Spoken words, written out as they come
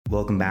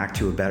Welcome back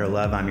to A Better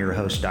Love. I'm your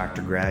host,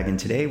 Dr. Greg, and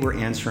today we're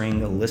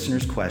answering a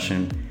listener's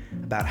question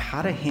about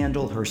how to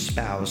handle her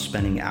spouse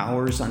spending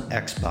hours on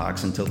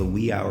Xbox until the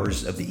wee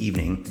hours of the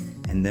evening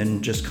and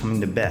then just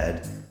coming to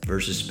bed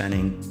versus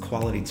spending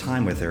quality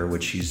time with her,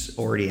 which she's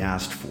already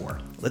asked for.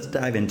 Let's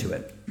dive into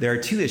it. There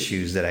are two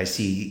issues that I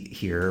see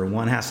here.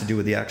 One has to do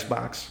with the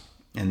Xbox,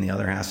 and the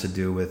other has to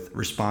do with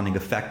responding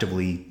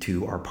effectively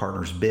to our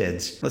partner's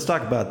bids. Let's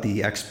talk about the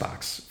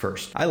Xbox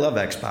first. I love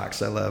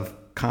Xbox. I love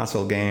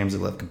console games. I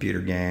love computer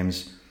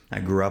games. I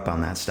grew up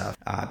on that stuff.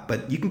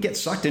 But you can get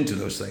sucked into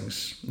those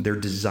things. They're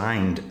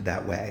designed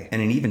that way. And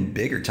an even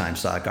bigger time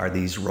suck are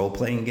these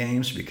role-playing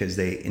games because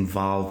they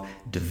involve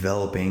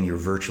developing your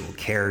virtual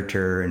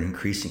character and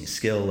increasing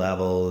skill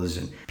levels.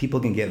 And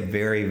people can get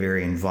very,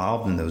 very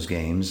involved in those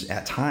games.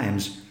 At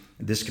times,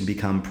 this can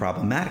become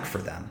problematic for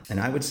them. And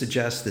I would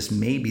suggest this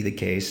may be the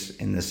case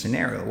in this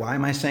scenario. Why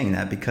am I saying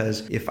that?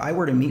 Because if I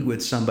were to meet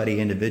with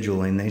somebody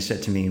individually and they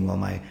said to me, well,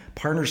 my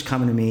partner's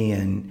coming to me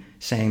and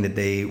saying that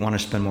they want to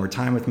spend more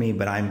time with me,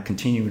 but I'm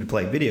continuing to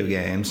play video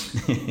games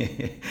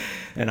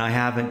and I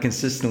haven't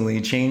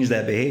consistently changed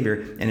that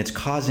behavior and it's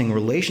causing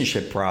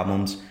relationship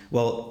problems,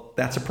 well,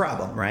 that's a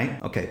problem,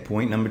 right? Okay,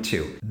 point number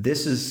two.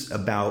 This is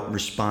about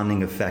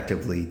responding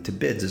effectively to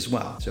bids as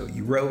well. So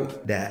you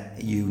wrote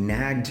that you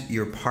nagged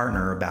your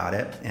partner about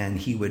it and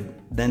he would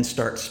then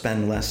start to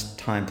spend less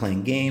time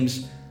playing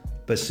games.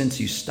 But since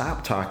you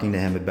stopped talking to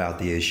him about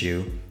the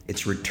issue,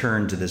 it's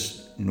returned to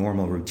this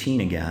normal routine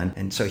again.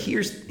 And so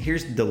here's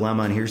the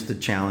dilemma and here's the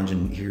challenge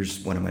and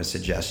here's what I'm going to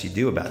suggest you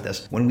do about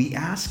this. When we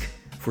ask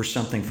for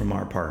something from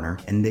our partner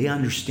and they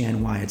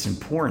understand why it's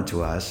important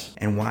to us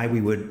and why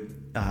we would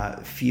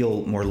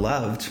feel more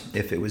loved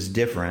if it was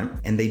different,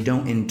 and they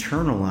don't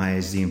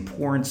internalize the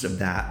importance of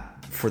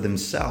that for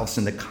themselves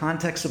in the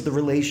context of the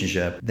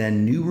relationship,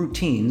 then new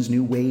routines,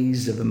 new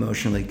ways of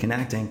emotionally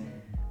connecting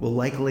will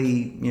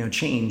likely,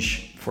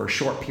 change for a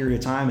short period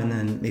of time and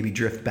then maybe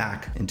drift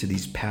back into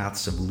these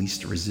paths of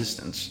least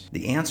resistance.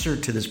 The answer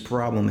to this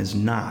problem is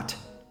not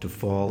to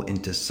fall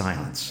into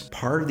silence.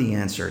 Part of the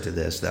answer to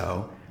this,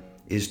 though,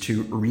 is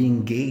to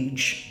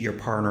re-engage your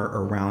partner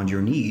around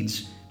your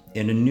needs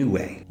in a new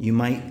way. You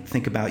might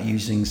think about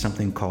using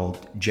something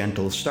called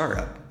gentle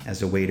startup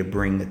as a way to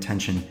bring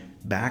attention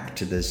back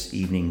to this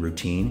evening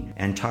routine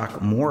and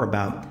talk more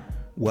about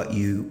what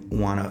you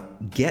want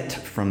to get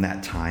from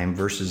that time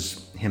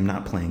versus him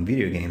not playing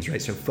video games,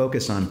 right? So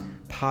focus on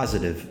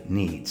positive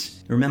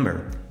needs.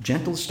 Remember,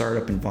 gentle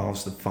startup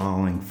involves the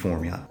following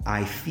formula.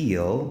 I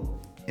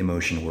feel,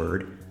 emotion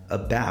word,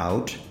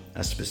 about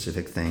a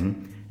specific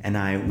thing, and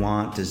I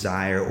want,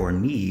 desire, or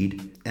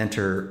need,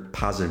 enter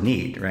positive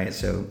need, right?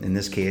 So in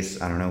this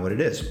case, I don't know what it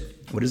is.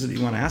 What is it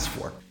you want to ask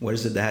for? What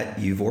is it that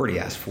you've already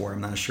asked for?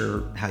 I'm not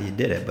sure how you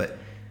did it, but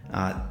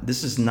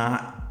this is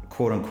not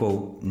quote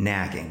unquote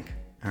nagging,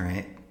 all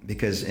right?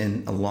 Because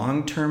in a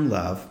long-term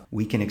love,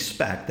 we can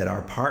expect that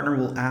our partner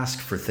will ask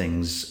for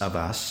things of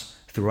us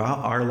throughout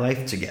our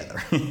life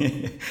together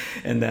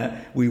and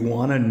that we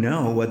want to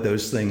know what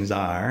those things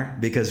are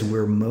because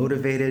we're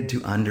motivated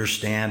to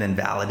understand and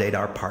validate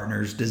our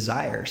partner's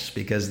desires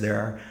because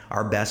they're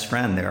our best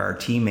friend, they're our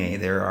teammate,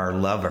 they're our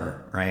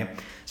lover, right?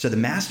 So the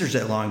masters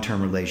at long-term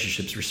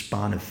relationships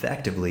respond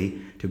effectively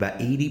to about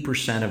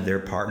 80% of their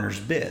partner's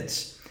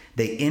bids.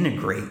 They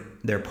integrate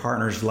their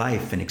partner's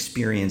life and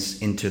experience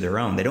into their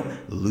own. They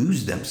don't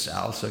lose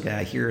themselves. Okay,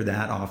 I hear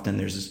that often.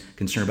 There's this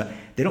concern about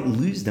they don't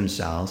lose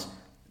themselves,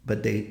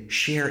 but they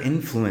share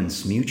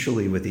influence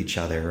mutually with each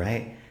other,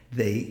 right?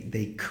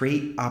 They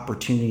create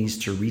opportunities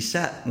to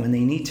reset when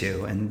they need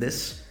to. And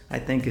this, I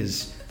think,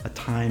 is a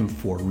time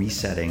for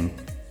resetting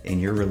in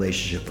your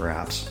relationship,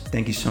 perhaps.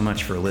 Thank you so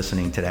much for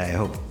listening today. I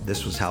hope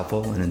this was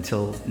helpful. And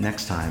until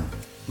next time,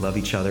 love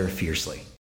each other fiercely.